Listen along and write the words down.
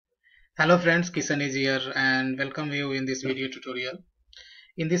Hello friends, Kisan is here and welcome you in this video tutorial.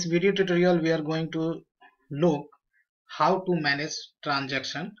 In this video tutorial we are going to look how to manage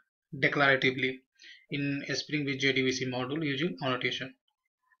transaction declaratively in Spring with JDBC module using annotation.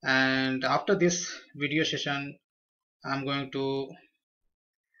 And after this video session I'm going to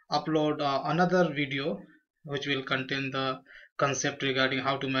upload another video which will contain the concept regarding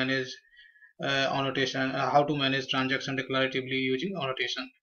how to manage annotation, how to manage transaction declaratively using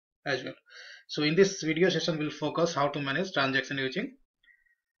annotation as well. So in this video session we'll focus how to manage transaction using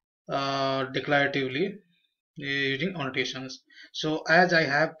declaratively using annotations. So as I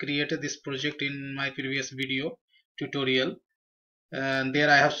have created this project in my previous video tutorial, and there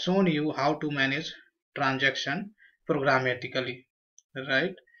I have shown you how to manage transaction programmatically,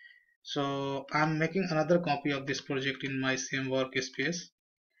 right? So I'm making another copy of this project in my same workspace,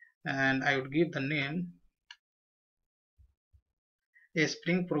 and I would give the name a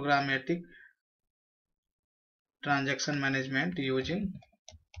Spring programmatic transaction management using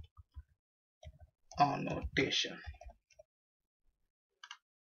annotation.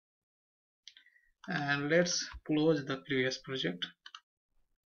 And let's close the previous project.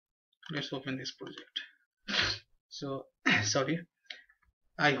 Let's open this project. So sorry,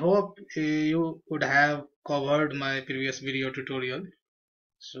 I hope you would have covered my previous video tutorial.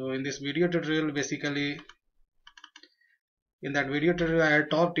 So in this video tutorial, basically in that video tutorial I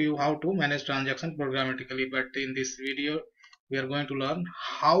taught you how to manage transaction programmatically, but in this video we are going to learn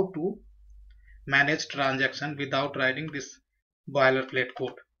how to manage transaction without writing this boilerplate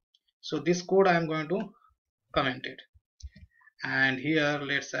code. So this code I am going to comment it, and here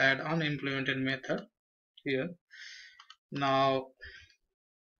let's add unimplemented method here. Now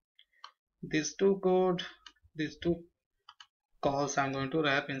these two calls I'm going to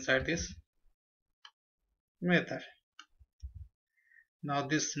wrap inside this method. Now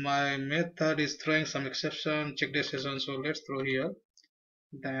this my method is throwing some exception, check this exception, so let's throw here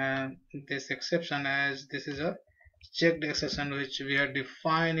then this exception, as this is a checked exception which we had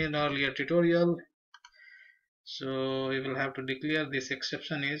defined in earlier tutorial. So we will have to declare this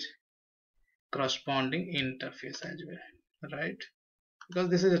exception is corresponding interface as well, right?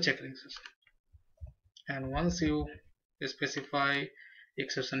 Because this is a checked exception, and once you specify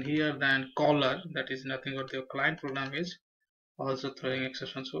exception here, then caller, that is nothing but your client program, is also throwing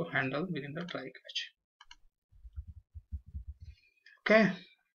exception, so handle within the try catch. Okay,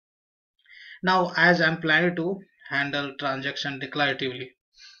 now as I'm planning to handle transaction declaratively,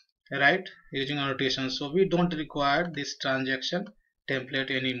 right, using annotation, so we don't require this transaction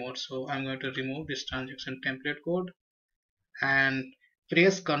template anymore. So I'm going to remove this transaction template code and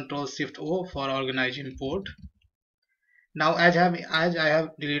press Ctrl Shift O for organize import. Now as I have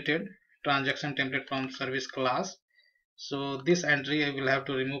deleted transaction template from service class, so this entry I will have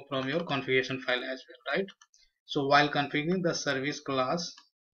to remove from your configuration file as well, right? So while configuring the service class,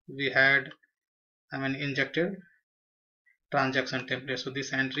 we had injected transaction template, so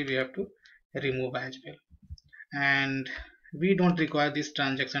this entry we have to remove as well, and we don't require this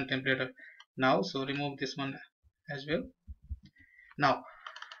transaction template now, so remove this one as well. Now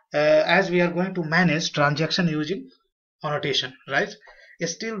as we are going to manage transaction using annotation, right,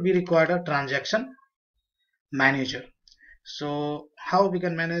 still we require a transaction manager. So how we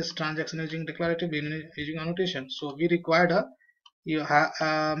can manage transaction using declarative using annotation? So we required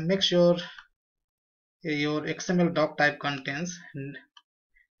a make sure your XML doc type contains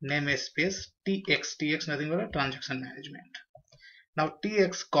namespace tx nothing but a transaction management. Now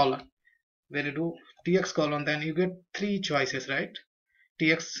tx colon, when you do tx colon, then you get three choices, right?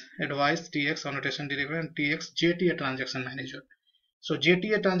 tx advice, tx annotation derivative, and tx jta transaction manager. So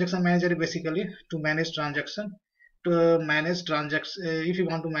jta transaction manager is basically to manage transaction, if you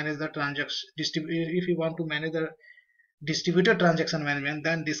want to manage the transaction if you want to manage the distributed transaction management,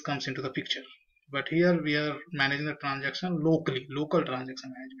 then this comes into the picture. But here we are managing the transaction locally, local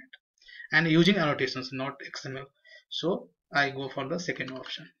transaction management, and using annotations, not XML. So I go for the second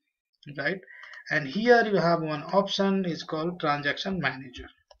option, right? And here you have one option is called transaction manager,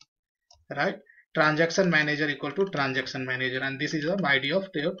 right? Transaction manager equal to transaction manager, and this is the ID of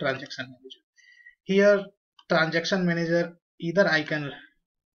your transaction manager. Here transaction manager, either I can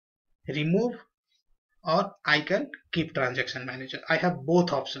remove or I can keep transaction manager. I have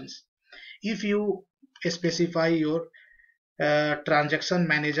both options. If you specify your transaction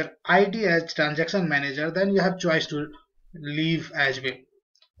manager ID as transaction manager, then you have choice to leave as well,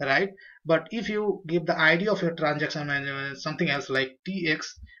 right? But if you give the ID of your transaction manager something else like tx,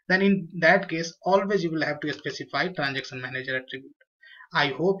 then in that case always you will have to specify transaction manager attribute. I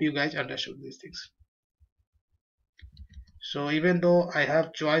hope you guys understood these things. So even though I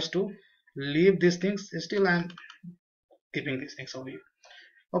have choice to leave these things, still I am keeping these things over here.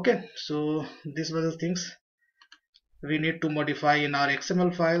 Okay, so these were the things we need to modify in our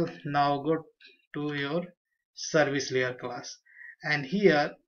XML file. Now go to your service layer class, and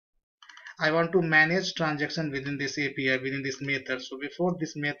here I want to manage transaction within this API, within this method. So before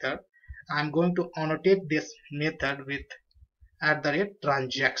this method, I'm going to annotate this method with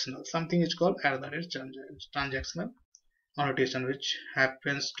 @transactional. Something is called @transactional annotation, which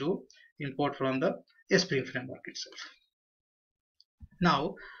happens to import from the Spring framework itself.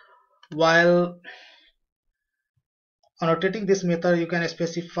 Now, while annotating this method, you can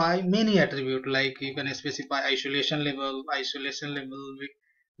specify many attributes, like you can specify isolation level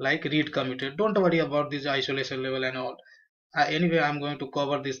like read committed. Don't worry about this isolation level and all. Anyway, I'm going to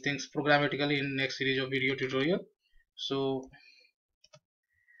cover these things programmatically in next series of video tutorial. So,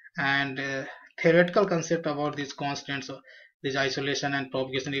 and theoretical concept about these constants, this isolation and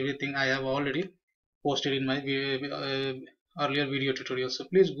propagation, everything I have already posted in my earlier video tutorial. So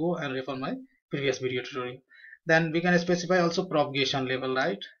please go and refer my previous video tutorial. Then we can specify also propagation level,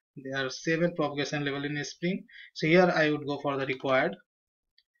 right? There are 7 propagation level in Spring. So here I would go for the required.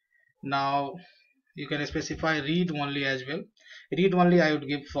 Now you can specify read only as well. Read only I would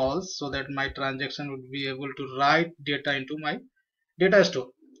give false, so that my transaction would be able to write data into my data store.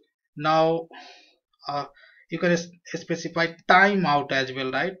 Now you can specify timeout as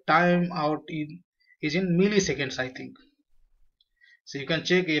well, right? Timeout is in milliseconds, I think. So you can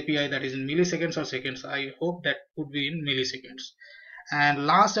check API that is in milliseconds or seconds. I hope that would be in milliseconds. And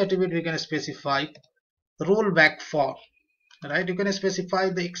last attribute we can specify rollback for, right? You can specify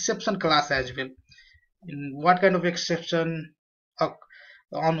the exception class as well. In what kind of exception,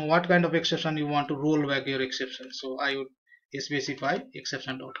 on what kind of exception you want to roll back your exception. So I would specify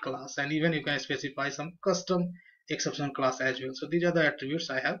exception.class, and even you can specify some custom exception class as well. So these are the attributes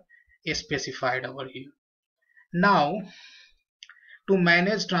I have specified over here. Now, to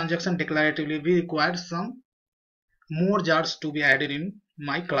manage transaction declaratively, we require some more jars to be added in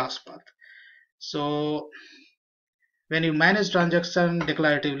my class path. So when you manage transaction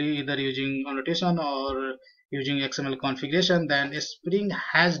declaratively, either using annotation or using XML configuration, then Spring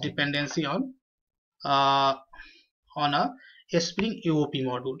has dependency on a Spring AOP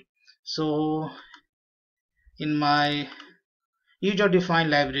module. So in my user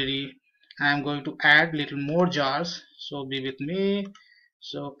defined library, I am going to add little more jars. So be with me.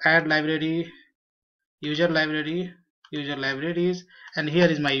 So add library, user library, user libraries, and here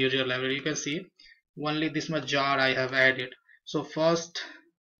is my user library. You can see only this much jar I have added. So first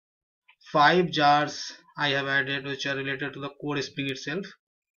 5 jars I have added, which are related to the core Spring itself.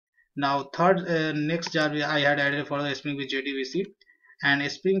 Now next jar I had added for the Spring with JDBC,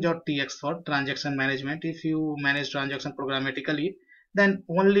 and Spring.tx for transaction management. If you manage transaction programmatically, then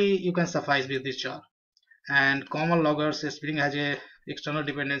only you can suffice with this jar. And common loggers, Spring has a external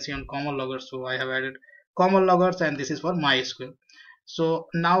dependency on common loggers, so I have added common loggers, and this is for MySQL. So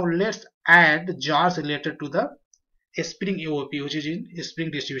now let's add jars related to the Spring AOP, which is in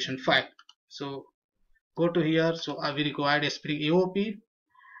Spring distribution file. So go to here. So we required a Spring AOP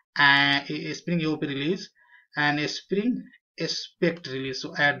and a Spring AOP release and a Spring Expect release.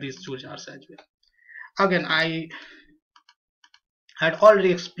 So add these 2 jars as well. Again, I had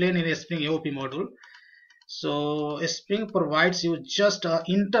already explained in a Spring AOP module. So Spring provides you just an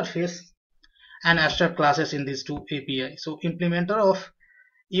interface and abstract classes in these 2 API. So implementer of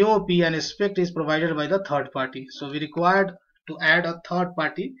AOP and Expect is provided by the third party. So we required to add a third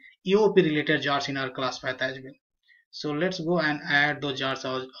party AOP related jars in our class path as well. So let's go and add those jars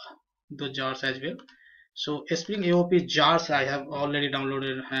as well. So Spring AOP jars I have already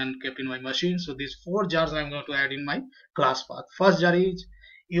downloaded and kept in my machine. So these 4 jars I'm going to add in my class path. First jar is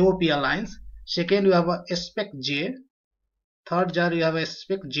AOP Alliance. Second, you have a Spec J. Third jar you have a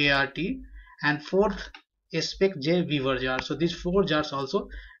Spec JRT, and fourth Spec J Weaver jar. So these 4 jars also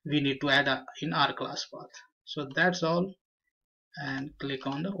we need to add in our class path. So that's all, and click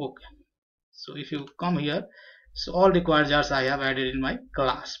on the OK. So if you come here, so all required jars I have added in my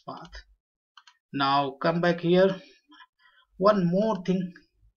class path. Now come back here. One more thing,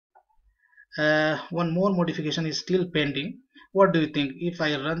 one more modification is still pending. What do you think? If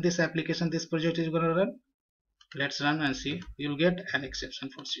I run this application, this project is going to run? Let's run and see. You'll get an exception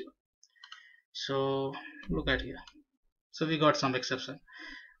for sure. So look at here. So we got some exception.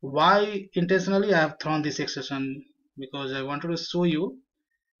 Why intentionally I have thrown this exception? Because I wanted to show you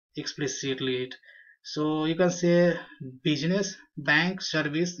explicitly it. So you can say business bank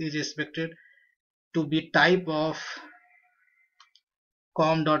service is expected to be type of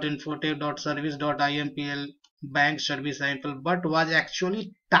com.infotech.service.impl bank should be simple, but was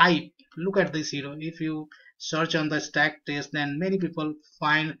actually type. Look at this hero. If you search on the stack test, then many people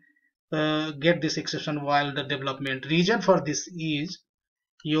find get this exception while the development. Reason for this is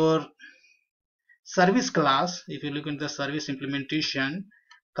your service class. If you look in the service implementation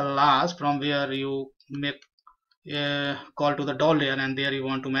class, from where you make call to the dollar and there you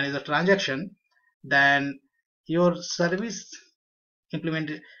want to manage the transaction, then your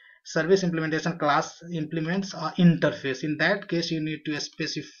implement service implementation class implements a interface. In that case, you need to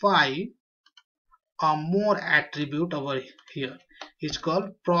specify a more attribute over here. It's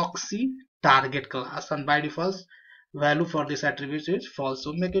called proxy target class, and by default value for this attribute is false,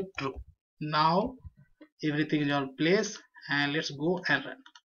 so make it true. Now everything is on place, and let's go and run.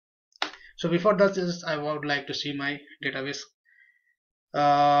 So before that, I would like to see my database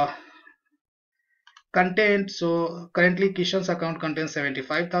uh, content. So currently Kishan's account contains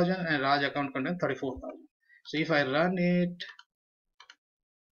 75,000 and Raj account contains 34,000. So if I run it,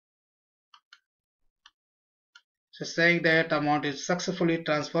 so saying that amount is successfully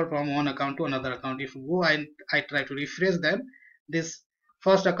transferred from one account to another account. If go I try to refresh, then this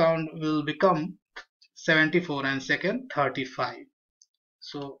first account will become 74 and second 35.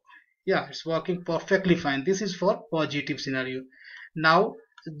 So yeah, it's working perfectly fine. This is for positive scenario. Now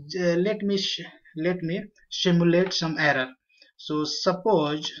let me simulate some error. So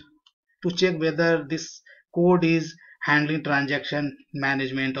suppose, to check whether this code is handling transaction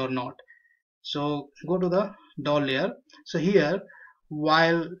management or not, so go to the doll layer. So here,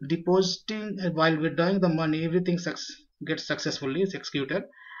 while depositing, while withdrawing the money, everything gets successfully executed,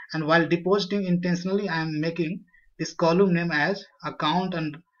 and while depositing intentionally, I am making this column name as account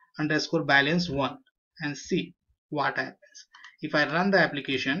and underscore balance 1, and see what happens. If I run the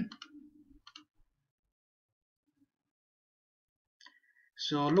application,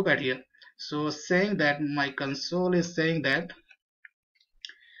 so look at here. So saying that my console is saying that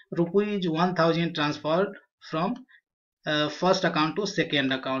rupees 1000 transferred from first account to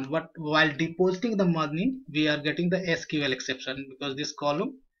second account, but while depositing the money we are getting the SQL exception because this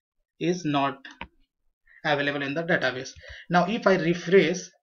column is not available in the database. Now if I refresh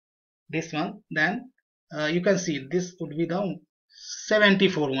this one, then you can see this would be the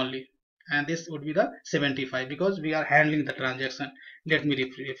 74 only, and this would be the 75 because we are handling the transaction. Let me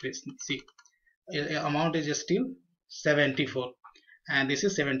refresh. See, amount is still 74 and this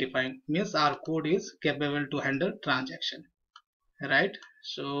is 75, means our code is capable to handle transaction, right?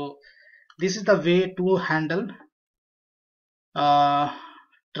 So this is the way to handle uh,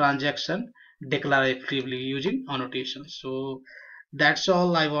 transaction declaratively using annotation. So that's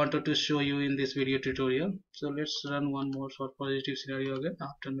all I wanted to show you in this video tutorial. So let's run one more for positive scenario again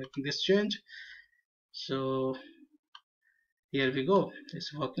after making this change. So here we go,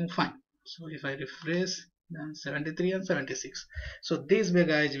 it's working fine. So if I refresh, then 73 and 76. So this way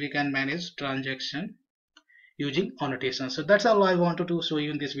guys, we can manage transaction using annotation. So that's all I wanted to show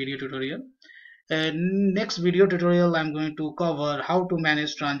you in this video tutorial. Next video tutorial I'm going to cover how to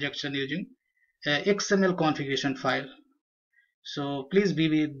manage transaction using XML configuration file. So please be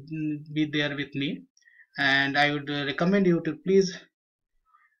there with me, and I would recommend you to please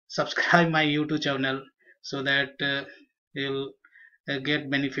subscribe my YouTube channel so that you'll get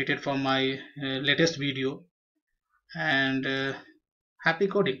benefited from my latest video, and happy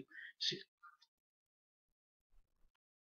coding.